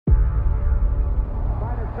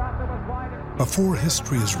Before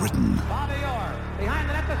history is written,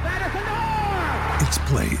 it's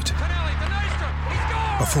played.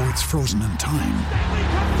 Before it's frozen in time,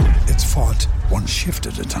 it's fought one shift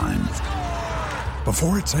at a time.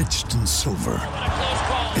 Before it's etched in silver,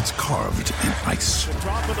 it's carved in ice.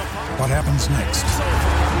 What happens next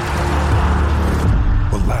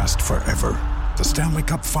will last forever. The Stanley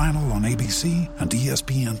Cup Final on ABC and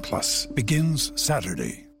ESPN Plus begins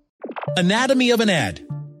Saturday. Anatomy of an ad.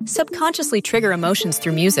 Subconsciously trigger emotions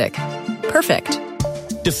through music. Perfect.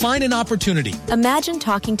 Define an opportunity. Imagine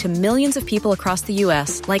talking to millions of people across the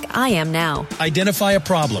U.S. like I am now. Identify a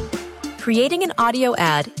problem. Creating an audio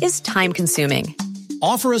ad is time-consuming.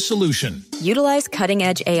 Offer a solution. Utilize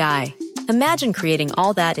cutting-edge AI. Imagine creating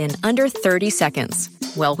all that in under 30 seconds.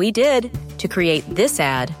 Well, we did to create this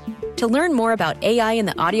ad. To learn more about AI in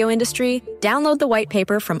the audio industry, download the white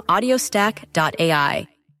paper from audiostack.ai.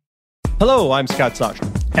 Hello, I'm Scott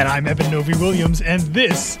Sasha. And I'm Evan Novi-Williams, and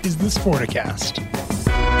this is the Sporticast.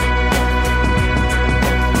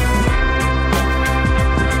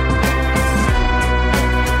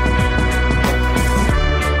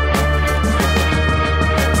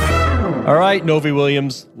 All right,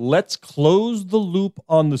 Novi-Williams, let's close the loop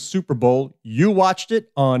on the Super Bowl. You watched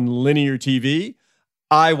it on linear TV.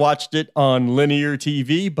 I watched it on linear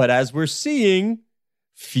TV, but as we're seeing,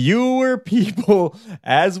 fewer people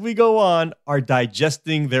as we go on are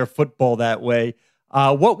digesting their football that way.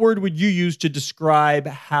 What word would you use to describe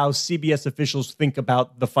how CBS officials think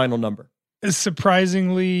about the final number?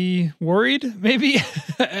 Surprisingly worried, maybe.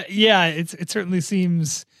 Yeah, it certainly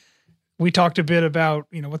seems. We talked a bit about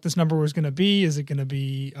what this number was going to be. Is it going to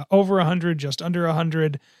be over 100, just under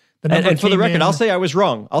 100? And for the record, I'll say I was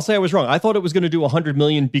wrong. I thought it was going to do 100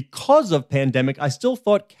 million because of pandemic. I still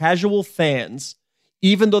thought casual fans,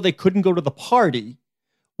 even though they couldn't go to the party,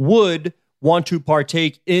 would want to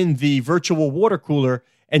partake in the virtual water cooler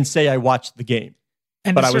and say, I watched the game.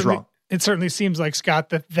 But I was wrong. It certainly seems like,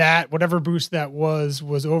 Scott, that whatever boost that was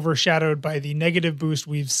overshadowed by the negative boost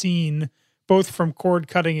we've seen, both from cord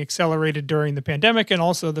cutting accelerated during the pandemic and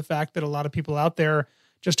also the fact that a lot of people out there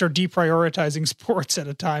just are deprioritizing sports at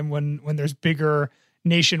a time when there's bigger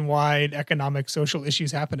nationwide economic, social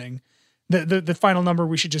issues happening. The final number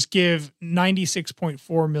we should just give,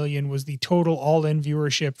 96.4 million was the total all-in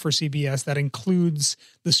viewership for CBS. That includes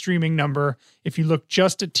the streaming number. If you look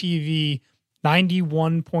just at TV,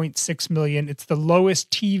 91.6 million. It's the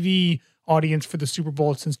lowest TV audience for the Super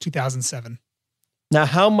Bowl since 2007. Now,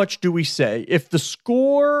 how much do we say? If the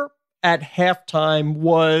score at halftime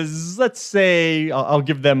was, let's say, I'll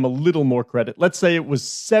give them a little more credit. Let's say it was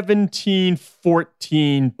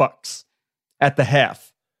 17-14 bucks at the half.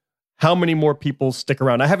 How many more people stick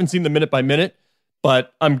around? I haven't seen the minute by minute,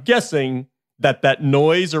 but I'm guessing that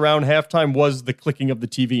noise around halftime was the clicking of the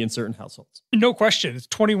TV in certain households. No question. It's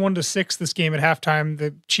 21-6 this game at halftime.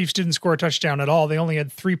 The Chiefs didn't score a touchdown at all. They only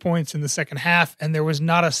had 3 points in the second half, and there was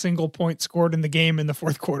not a single point scored in the game in the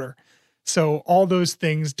fourth quarter. So all those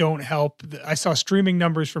things don't help. I saw streaming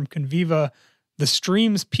numbers from Conviva. The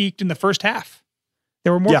streams peaked in the first half.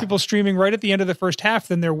 There were more people streaming right at the end of the first half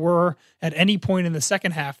than there were at any point in the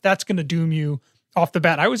second half. That's going to doom you off the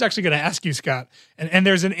bat. I was actually going to ask you, Scott, and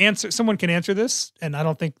there's an answer. Someone can answer this, and I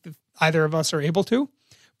don't think either of us are able to.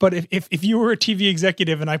 But if you were a TV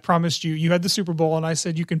executive and I promised you had the Super Bowl and I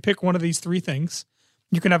said you can pick one of these three things,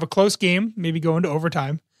 you can have a close game, maybe go into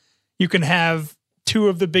overtime. You can have two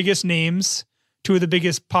of the biggest names, two of the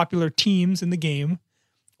biggest popular teams in the game,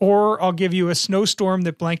 or I'll give you a snowstorm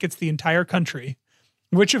that blankets the entire country.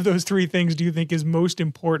 Which of those three things do you think is most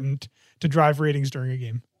important to drive ratings during a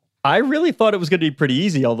game? I really thought it was going to be pretty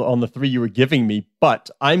easy on the three you were giving me, but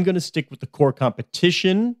I'm going to stick with the core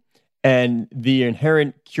competition and the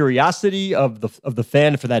inherent curiosity of the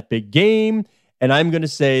fan for that big game. And I'm going to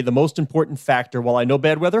say the most important factor, while I know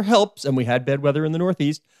bad weather helps, and we had bad weather in the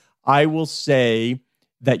Northeast, I will say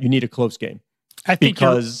that you need a close game. I think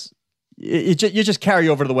because you just carry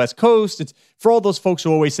over to the West Coast. It's for all those folks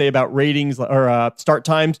who always say about ratings or start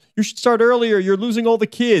times, you should start earlier. You're losing all the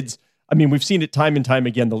kids. I mean, we've seen it time and time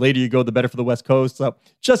again. The later you go, the better for the West Coast. So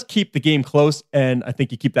just keep the game close, and I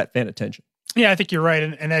think you keep that fan attention. Yeah, I think you're right.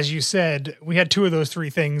 And as you said, we had two of those three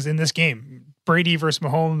things in this game. Brady versus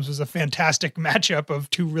Mahomes was a fantastic matchup of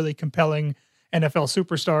two really compelling NFL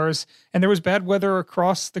superstars, and there was bad weather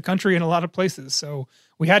across the country in a lot of places. So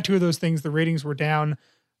we had two of those things. The ratings were down.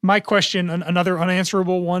 My question, another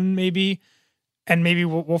unanswerable one maybe, and maybe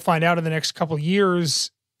we'll find out in the next couple of years,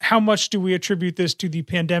 how much do we attribute this to the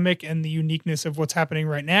pandemic and the uniqueness of what's happening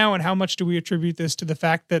right now? And how much do we attribute this to the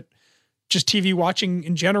fact that just TV watching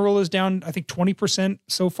in general is down, I think, 20%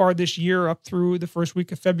 so far this year, up through the first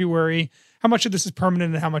week of February. How much of this is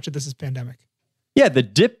permanent and how much of this is pandemic? Yeah, the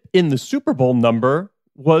dip in the Super Bowl number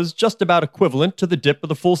was just about equivalent to the dip of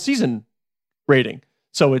the full season rating.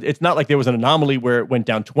 So it's not like there was an anomaly where it went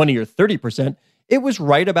down 20 or 30%. It was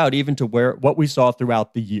right about even to what we saw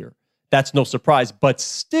throughout the year. That's no surprise, but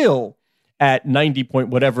still at 90 point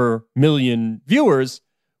whatever million viewers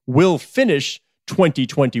will finish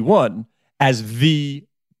 2021 as the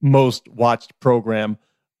most watched program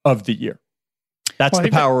of the year. That's the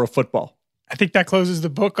power of football. I think that closes the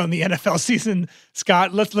book on the NFL season.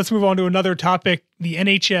 Scott, let's move on to another topic. The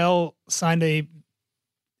NHL signed a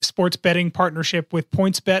sports betting partnership with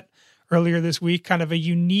PointsBet earlier this week, kind of a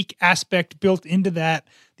unique aspect built into that.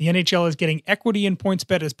 The NHL is getting equity in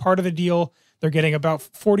PointsBet as part of the deal. They're getting about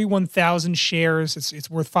 41,000 shares. It's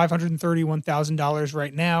worth $531,000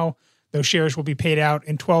 right now. Those shares will be paid out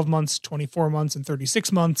in 12 months, 24 months, and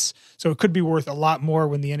 36 months. So it could be worth a lot more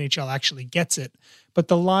when the NHL actually gets it. But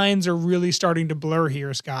the lines are really starting to blur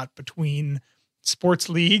here, Scott, between sports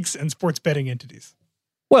leagues and sports betting entities.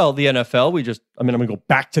 Well, the NFL, I'm going to go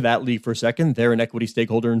back to that league for a second. They're an equity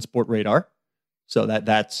stakeholder in Sport Radar. So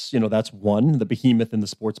that's one, the behemoth in the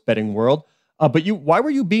sports betting world. But why were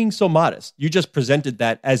you being so modest? You just presented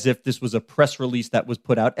that as if this was a press release that was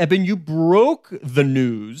put out. Eben, you broke the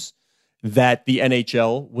news that the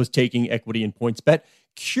NHL was taking equity in PointsBet.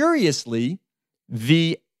 Curiously,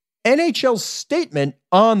 the NHL's statement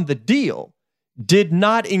on the deal did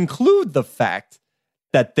not include the fact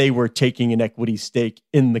that they were taking an equity stake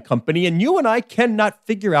in the company. And you and I cannot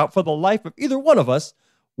figure out for the life of either one of us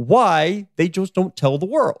why they just don't tell the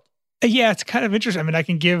world. Yeah, it's kind of interesting. I mean, I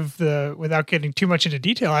can give without getting too much into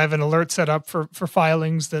detail, I have an alert set up for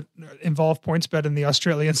filings that involve PointsBet and the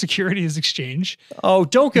Australian Securities Exchange. Oh,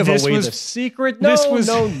 don't give away the secret.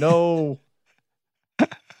 No.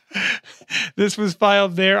 This was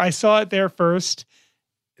filed there. I saw it there first.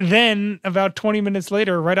 Then about 20 minutes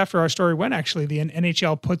later, right after our story went, actually, the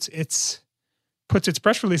NHL puts its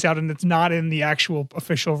press release out, and it's not in the actual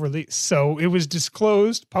official release. So it was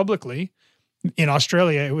disclosed publicly in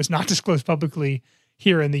Australia. It was not disclosed publicly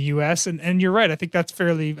here in the US. And you're right. I think it's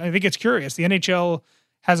curious. The NHL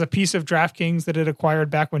has a piece of DraftKings that it acquired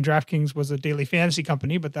back when DraftKings was a daily fantasy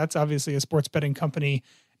company, but that's obviously a sports betting company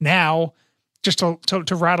now. Just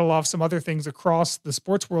to rattle off some other things across the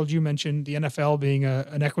sports world, you mentioned the NFL being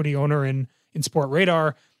an equity owner in Sport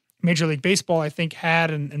Radar. Major League Baseball, I think,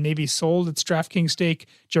 had and maybe sold its DraftKings stake.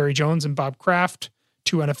 Jerry Jones and Bob Kraft,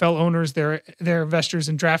 two NFL owners, they're investors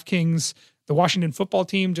in DraftKings. The Washington football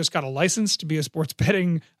team just got a license to be a sports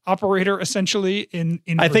betting operator, essentially, in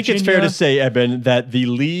Virginia. I think it's fair to say, Eben, that the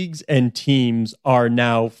leagues and teams are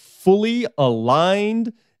now fully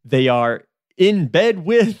aligned. They are in bed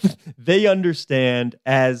with, they understand,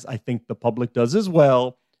 as I think the public does as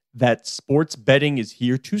well, that sports betting is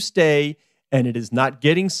here to stay, and it is not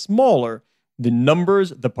getting smaller. The numbers,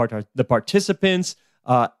 the participants,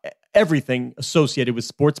 everything associated with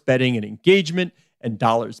sports betting and engagement and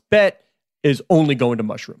dollars bet is only going to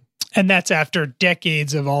mushroom. And that's after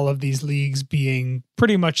decades of all of these leagues being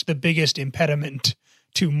pretty much the biggest impediment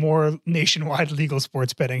to more nationwide legal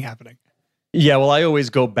sports betting happening. Yeah, well, I always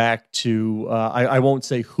go back to, I won't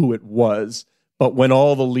say who it was, but when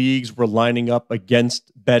all the leagues were lining up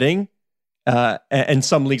against betting, and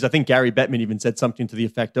some leagues, I think Gary Bettman even said something to the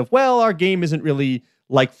effect of, well, our game isn't really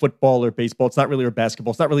like football or baseball. It's not really or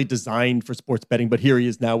basketball. It's not really designed for sports betting, but here he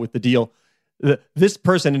is now with the deal. This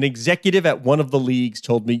person, an executive at one of the leagues,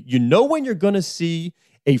 told me, when you're going to see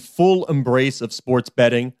a full embrace of sports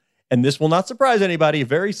betting, and this will not surprise anybody, a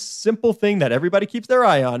very simple thing that everybody keeps their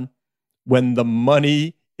eye on, when the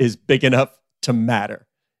money is big enough to matter.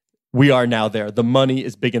 We are now there. The money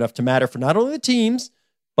is big enough to matter for not only the teams,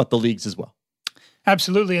 but the leagues as well.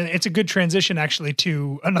 Absolutely. And it's a good transition, actually,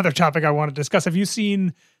 to another topic I want to discuss. Have you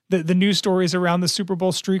seen the news stories around the Super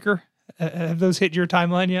Bowl streaker? Have those hit your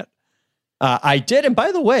timeline yet? I did. And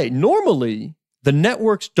by the way, normally the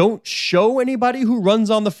networks don't show anybody who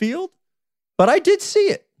runs on the field, but I did see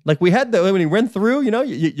it. Like we had when he went through,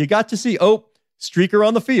 you got to see, streaker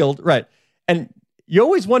on the field. Right. And you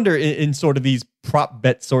always wonder in sort of these prop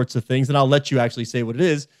bet sorts of things, and I'll let you actually say what it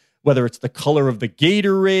is, whether it's the color of the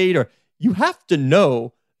Gatorade, or you have to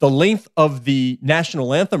know the length of the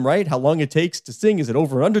national anthem, right? How long it takes to sing. Is it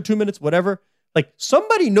over or under 2 minutes, whatever? Like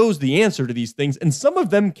somebody knows the answer to these things, and some of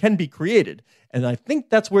them can be created. And I think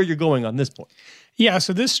that's where you're going on this point. Yeah,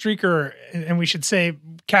 so this streaker, and we should say,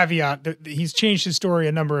 caveat, that he's changed his story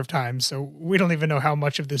a number of times, so we don't even know how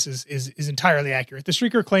much of this is entirely accurate. The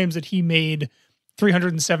streaker claims that he made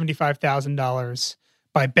 $375,000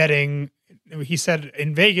 by betting he said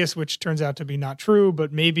in Vegas, which turns out to be not true,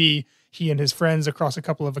 but maybe he and his friends across a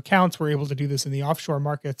couple of accounts were able to do this in the offshore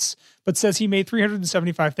markets, but says he made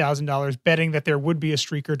 $375,000 betting that there would be a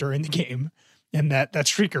streaker during the game and that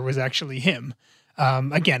streaker was actually him.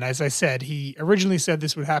 Again, as I said, he originally said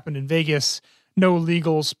this would happen in Vegas. No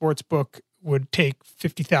legal sports book would take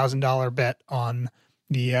 $50,000 bet on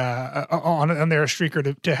on their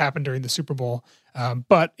streaker to happen during the Super Bowl.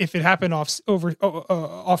 But if it happened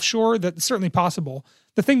offshore, that's certainly possible.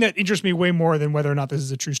 The thing that interests me way more than whether or not this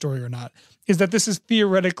is a true story or not is that this is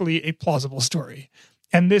theoretically a plausible story.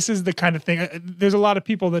 And this is the kind of thing, there's a lot of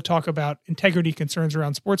people that talk about integrity concerns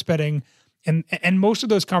around sports betting. And most of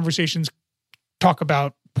those conversations talk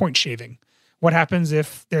about point shaving. What happens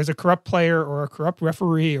if there's a corrupt player or a corrupt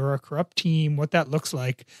referee or a corrupt team, what that looks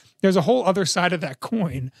like. There's a whole other side of that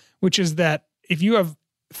coin, which is that if you have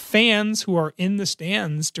fans who are in the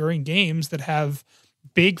stands during games that have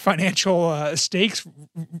big financial stakes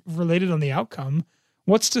related on the outcome,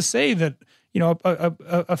 what's to say that,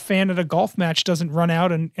 a fan at a golf match doesn't run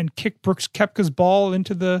out and kick Brooks Koepka's ball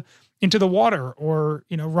into the water, or,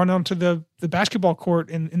 run onto the basketball court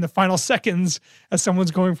in the final seconds as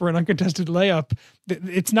someone's going for an uncontested layup.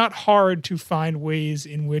 It's not hard to find ways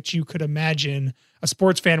in which you could imagine a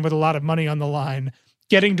sports fan with a lot of money on the line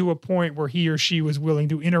getting to a point where he or she was willing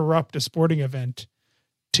to interrupt a sporting event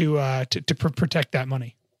to protect that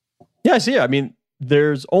money. Yeah, I see. I mean,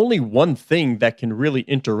 there's only one thing that can really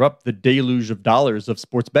interrupt the deluge of dollars of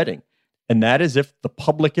sports betting, and that is if the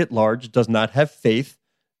public at large does not have faith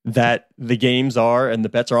that the games are and the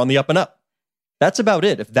bets are on the up and up. That's about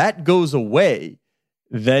it. If that goes away,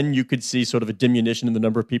 then you could see sort of a diminution in the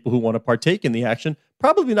number of people who want to partake in the action.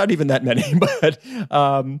 Probably not even that many, but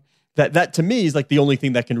that to me is like the only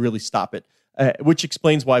thing that can really stop it, which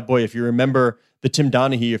explains why, boy, if you remember the Tim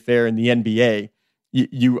Donaghy affair in the NBA,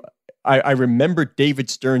 I remember David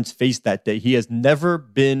Stern's face that day. He has never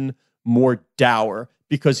been more dour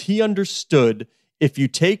because he understood if you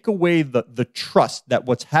take away the trust that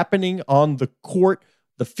what's happening on the court,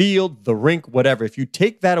 the field, the rink, whatever, if you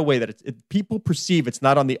take that away, that people perceive it's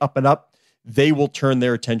not on the up and up, they will turn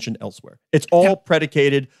their attention elsewhere. It's all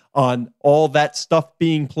predicated on all that stuff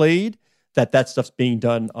being played, that stuff's being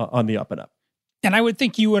done on the up and up. And I would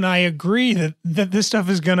think you and I agree that this stuff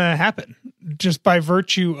is going to happen just by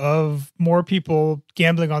virtue of more people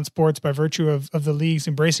gambling on sports, by virtue of the leagues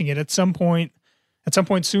embracing it. At some point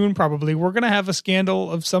soon, probably, we're going to have a scandal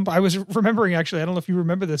of some. I was remembering, actually, I don't know if you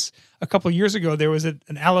remember this, a couple of years ago, there was an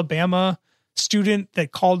Alabama student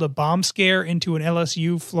that called a bomb scare into an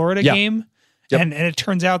LSU Florida game. Yep. And it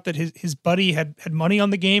turns out that his buddy had money on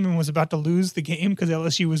the game and was about to lose the game because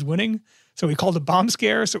LSU was winning. So he called a bomb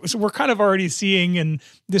scare. So we're kind of already seeing, and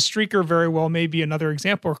this streaker very well may be another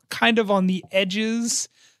example, kind of on the edges,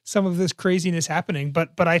 some of this craziness happening.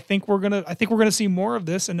 But I think we're gonna see more of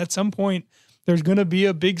this, and at some point there's gonna be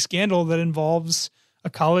a big scandal that involves a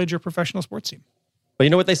college or professional sports team. But you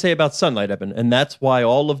know what they say about Sunlight, Eben, and that's why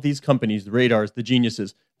all of these companies, the Radars, the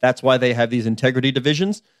Geniuses, that's why they have these integrity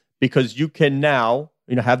divisions, because you can now,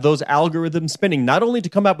 have those algorithms spinning, not only to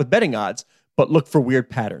come out with betting odds, but look for weird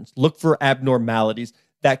patterns, look for abnormalities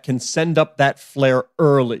that can send up that flare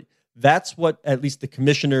early. That's what at least the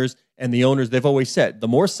commissioners and the owners, they've always said. The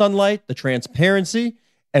more sunlight, the transparency,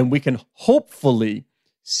 and we can hopefully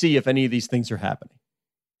see if any of these things are happening.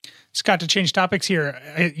 Scott, to change topics here,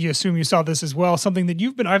 you assume you saw this as well, something that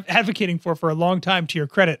you've been advocating for a long time, to your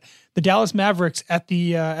credit. The Dallas Mavericks, at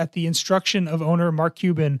the instruction of owner Mark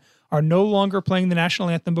Cuban, are no longer playing the national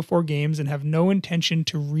anthem before games and have no intention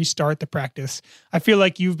to restart the practice. I feel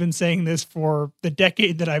like you've been saying this for the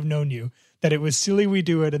decade that I've known you, that it was silly we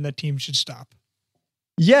do it and the team should stop.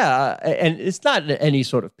 Yeah, and it's not any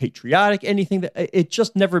sort of patriotic anything. It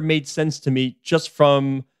just never made sense to me, just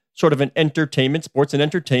from sort of an entertainment, sports and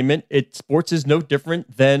entertainment. Sports is no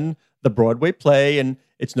different than the Broadway play, and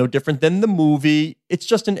it's no different than the movie. It's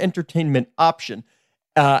just an entertainment option.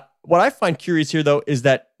 What I find curious here, though, is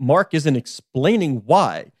that Mark isn't explaining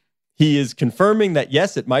why. He is confirming that,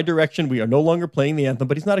 yes, at my direction, we are no longer playing the anthem,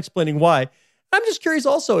 but he's not explaining why. I'm just curious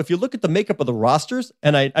also, if you look at the makeup of the rosters,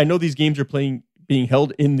 and I know these games are being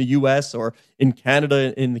held in the U.S. or in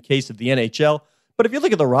Canada in the case of the NHL, but if you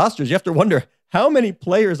look at the rosters, you have to wonder how many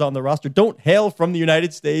players on the roster don't hail from the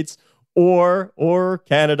United States or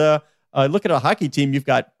Canada. Look at a hockey team. You've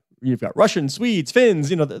got Russians, Swedes, Finns.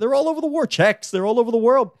 They're all over the war. Czechs. They're all over the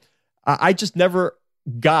world. I just never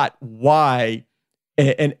got why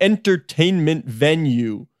an entertainment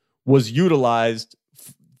venue was utilized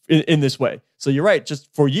in this way. So you're right.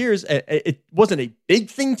 Just for years, it wasn't a big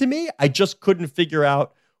thing to me. I just couldn't figure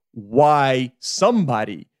out why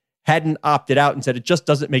somebody hadn't opted out and said, it just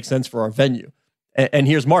doesn't make sense for our venue. And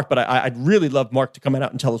here's Mark, but I'd really love Mark to come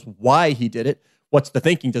out and tell us why he did it. What's the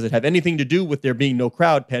thinking? Does it have anything to do with there being no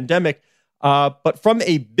crowd, pandemic? But from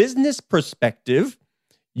a business perspective,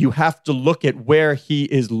 you have to look at where he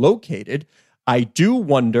is located. I do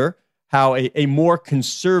wonder how a more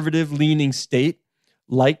conservative-leaning state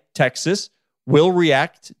like Texas will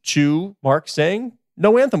react to Mark saying,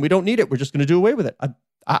 no anthem, we don't need it. We're just going to do away with it.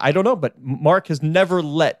 I don't know, but Mark has never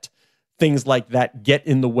let things like that get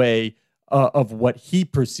in the way of what he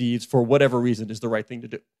perceives, for whatever reason, is the right thing to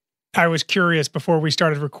do. I was curious before we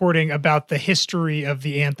started recording about the history of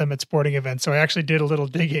the anthem at sporting events, so I actually did a little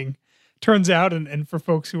digging. Turns out, and for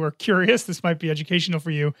folks who are curious, this might be educational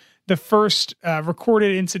for you, the first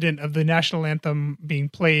recorded incident of the national anthem being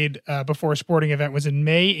played before a sporting event was in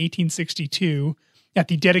May 1862 at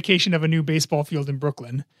the dedication of a new baseball field in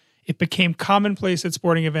Brooklyn. It became commonplace at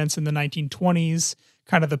sporting events in the 1920s,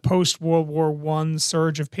 kind of the post-World War I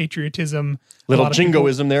surge of patriotism. Little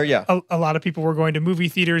jingoism there, yeah. A lot of people were going to movie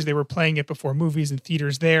theaters. They were playing it before movies and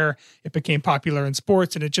theaters there. It became popular in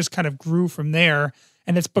sports, and it just kind of grew from there.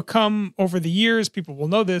 And it's become, over the years, people will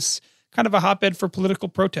know this, kind of a hotbed for political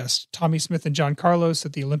protest. Tommy Smith and John Carlos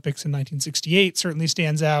at the Olympics in 1968 certainly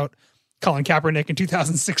stands out. Colin Kaepernick in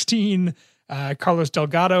 2016. Carlos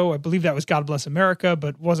Delgado, I believe that was God Bless America,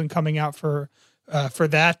 but wasn't coming out for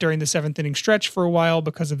that during the seventh inning stretch for a while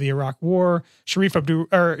because of the Iraq War. Sharif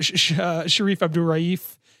Abdul-Raif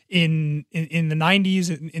in the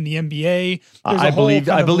 90s in the NBA. I believe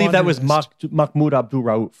that was Mahmoud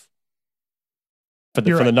Abdul-Rauf for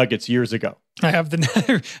the Nuggets years ago. I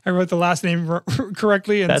wrote the last name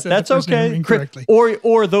correctly and said that's the first okay. name incorrectly.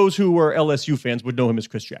 Or those who were LSU fans would know him as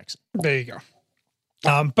Chris Jackson. There you go.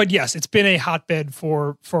 But yes, it's been a hotbed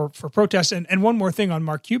for protests. And one more thing on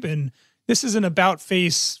Mark Cuban, this is an about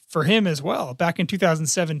face for him as well. Back in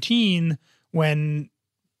 2017, when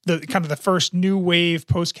the first new wave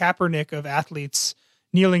post Kaepernick of athletes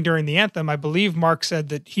kneeling during the anthem, I believe Mark said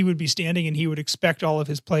that he would be standing and he would expect all of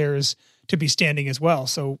his players to be standing as well.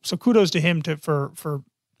 So kudos to him for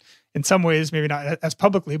in some ways, maybe not as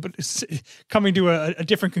publicly, but coming to a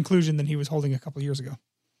different conclusion than he was holding a couple of years ago.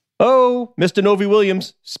 Oh, Mr. Novi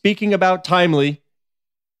Williams, speaking about timely,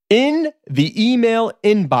 in the email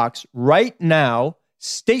inbox right now,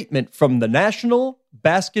 statement from the National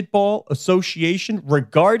Basketball Association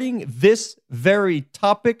regarding this very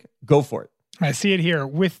topic. Go for it. I see it here.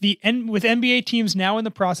 With NBA teams now in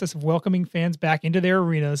the process of welcoming fans back into their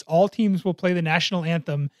arenas, all teams will play the national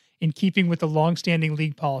anthem in keeping with the longstanding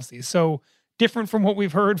league policies. So different from what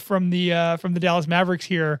we've heard from the Dallas Mavericks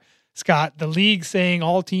here, Scott. The league saying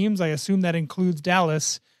all teams, I assume that includes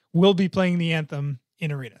Dallas, will be playing the anthem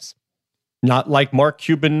in arenas. Not like Mark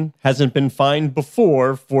Cuban hasn't been fined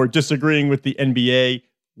before for disagreeing with the NBA.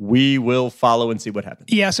 We will follow and see what happens.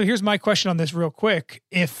 Yeah, so here's my question on this real quick.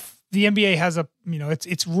 If the NBA has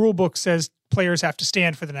its rule book says players have to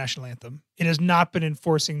stand for the national anthem. It has not been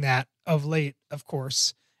enforcing that of late, of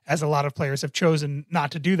course, as a lot of players have chosen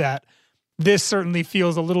not to do that. This certainly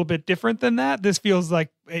feels a little bit different than that. This feels like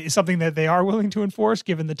something that they are willing to enforce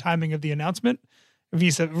given the timing of the announcement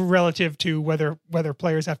relative to whether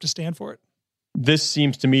players have to stand for it. This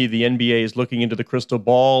seems to me the NBA is looking into the crystal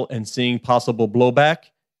ball and seeing possible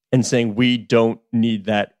blowback and saying, we don't need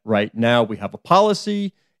that right now. We have a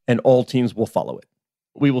policy and all teams will follow it.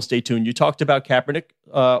 We will stay tuned. You talked about Kaepernick.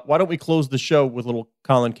 Why don't we close the show with a little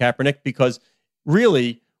Colin Kaepernick? Because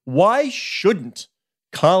really, why shouldn't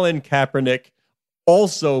Colin Kaepernick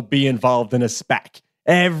also be involved in a SPAC?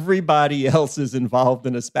 Everybody else is involved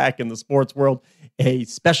in a SPAC in the sports world, a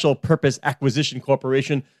special purpose acquisition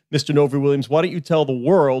corporation. Mr. Novi Williams, why don't you tell the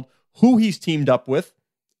world who he's teamed up with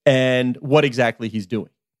and what exactly he's doing?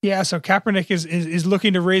 Yeah, so Kaepernick is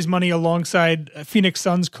looking to raise money alongside Phoenix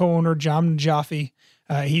Suns co-owner John Jaffe.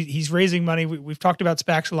 He's raising money. We've talked about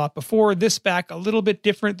SPACs a lot before. This SPAC, a little bit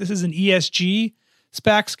different. This is an ESG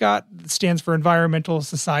SPAC, Scott. It stands for Environmental,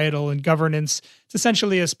 Societal, and Governance. It's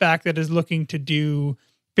essentially a SPAC that is looking to do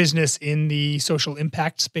business in the social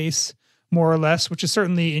impact space, more or less, which is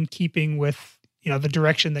certainly in keeping with the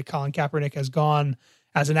direction that Colin Kaepernick has gone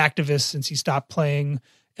as an activist since he stopped playing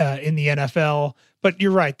in the NFL. But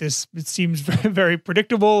you're right. It seems very, very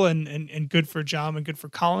predictable and good for John and good for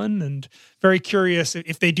Colin, and very curious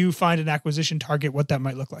if they do find an acquisition target, what that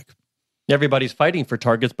might look like. Everybody's fighting for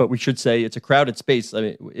targets, but we should say it's a crowded space. I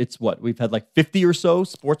mean, it's what? We've had like 50 or so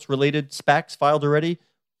sports-related SPACs filed already.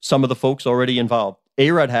 Some of the folks already involved.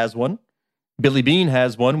 A-Rod has one. Billy Beane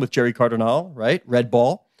has one with Jerry Cardinal, right? Red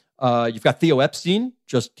Ball. You've got Theo Epstein,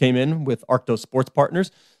 just came in with Arctos Sports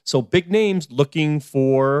Partners. So big names looking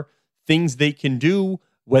for things they can do.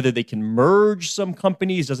 whether they can merge some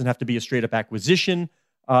companies. Doesn't have to be a straight up acquisition.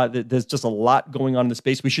 There's just a lot going on in the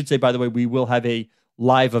space. We should say, by the way, we will have a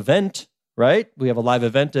live event, right? We have a live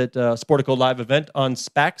event at Sportico live event on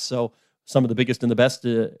SPACs. So some of the biggest and the best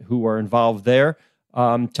who are involved there,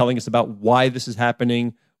 telling us about why this is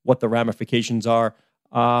happening, what the ramifications are.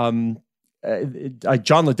 John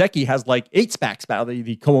Ledecky has like 8 SPACs now,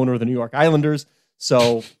 the co-owner of the New York Islanders.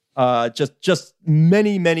 So just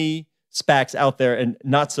many SPACs out there, and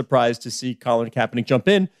not surprised to see Colin Kaepernick jump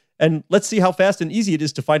in. And let's see how fast and easy it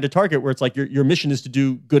is to find a target where it's like your mission is to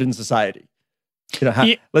do good in society.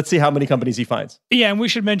 Let's see how many companies he finds. Yeah, and we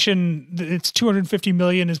should mention that it's $250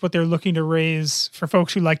 million is what they're looking to raise for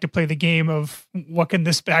folks who like to play the game of what can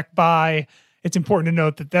this SPAC buy. It's important to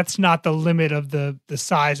note that that's not the limit of the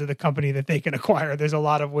size of the company that they can acquire. There's a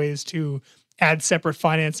lot of ways to add separate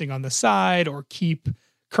financing on the side or keep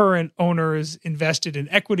current owners invested in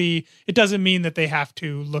equity. It doesn't mean that they have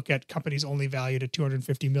to look at companies only valued at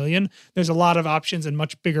 $250 million. There's a lot of options and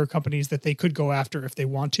much bigger companies that they could go after if they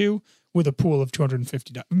want to, with a pool of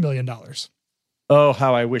 $250 million. Oh,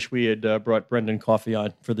 how I wish we had brought Brendan Coffey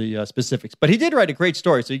on for the specifics. But he did write a great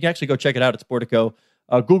story, so you can actually go check it out at Sportico.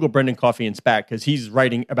 Google Brendan Coffey and SPAC, because he's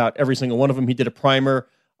writing about every single one of them. He did a primer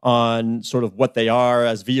on sort of what they are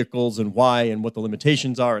as vehicles and why and what the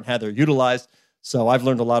limitations are and how they're utilized. So I've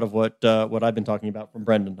learned a lot of what I've been talking about from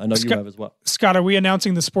Brendan. I know you have as well. Scott, are we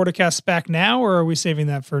announcing the Sporticast SPAC now, or are we saving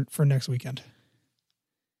that for next weekend?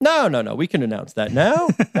 No. We can announce that now.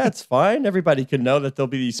 That's fine. Everybody can know that there'll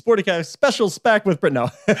be the Sporticast special SPAC with Brendan.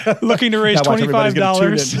 No. Looking to raise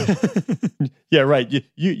 $25. Yeah, right.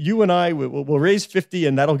 You and I will raise 50,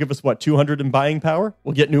 and that'll give us what, 200 in buying power.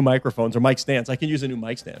 We'll get new microphones or mic stands. I can use a new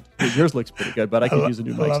mic stand. Yours looks pretty good, but I can use a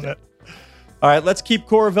new mic stand. It. All right, let's keep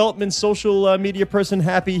Core Development social media person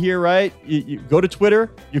happy here, right? You go to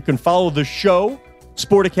Twitter. You can follow the show,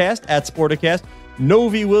 Sporticast, at Sporticast.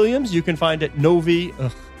 Novi Williams, you can find at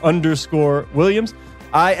Novi_Williams.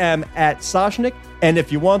 I am at Soshnik. And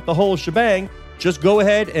if you want the whole shebang, just go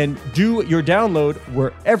ahead and do your download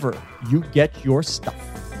wherever you get your stuff.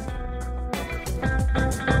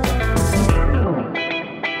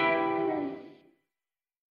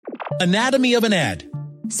 Anatomy of an ad.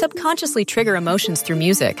 Subconsciously trigger emotions through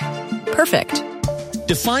music. Perfect.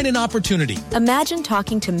 Define an opportunity. Imagine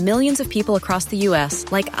talking to millions of people across the U.S.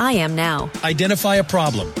 like I am now. Identify a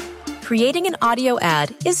problem. Creating an audio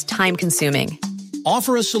ad is time-consuming.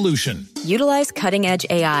 Offer a solution. Utilize cutting-edge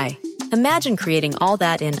AI. Imagine creating all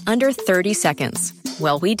that in under 30 seconds.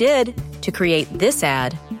 Well, we did to create this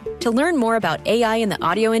ad. To learn more about AI in the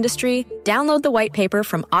audio industry, download the white paper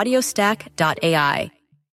from audiostack.ai.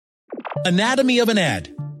 Anatomy of an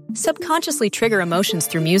ad. Subconsciously trigger emotions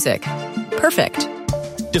through music. Perfect.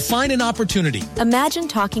 Define an opportunity. Imagine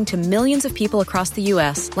talking to millions of people across the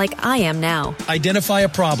U.S. like I am now. Identify a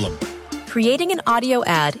problem. Creating an audio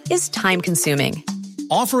ad is time-consuming.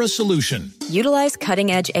 Offer a solution. Utilize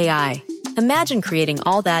cutting-edge AI. Imagine creating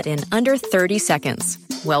all that in under 30 seconds.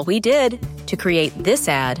 Well, we did to create this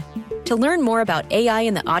ad. To learn more about AI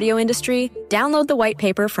in the audio industry, download the white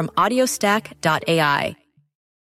paper from audiostack.ai.